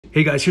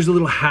Hey guys, here's a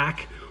little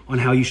hack on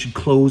how you should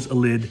close a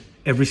lid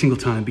every single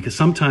time, because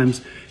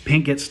sometimes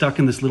paint gets stuck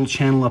in this little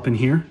channel up in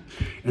here,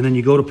 and then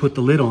you go to put the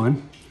lid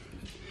on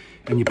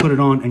and you put it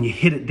on and you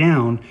hit it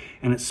down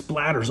and it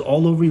splatters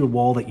all over your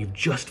wall that you've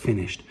just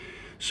finished.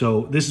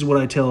 So this is what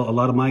I tell a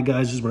lot of my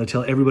guys, this is what I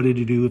tell everybody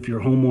to do if you're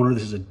a homeowner.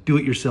 This is a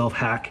do-it-yourself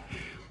hack.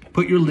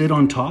 Put your lid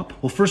on top.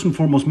 Well, first and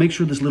foremost, make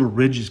sure this little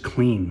ridge is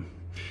clean.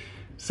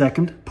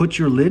 Second, put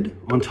your lid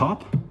on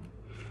top.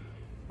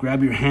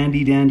 Grab your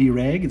handy dandy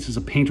rag. This is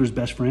a painter's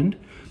best friend.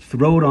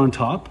 Throw it on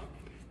top.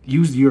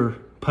 Use your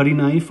putty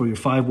knife or your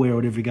 5-way or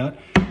whatever you got.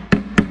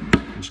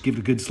 And just give it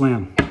a good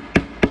slam.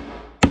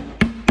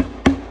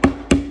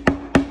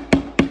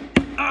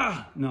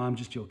 Ah, no, I'm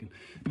just joking.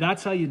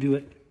 That's how you do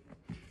it.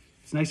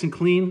 It's nice and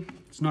clean.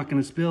 It's not going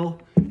to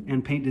spill,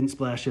 and paint didn't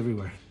splash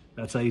everywhere.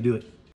 That's how you do it.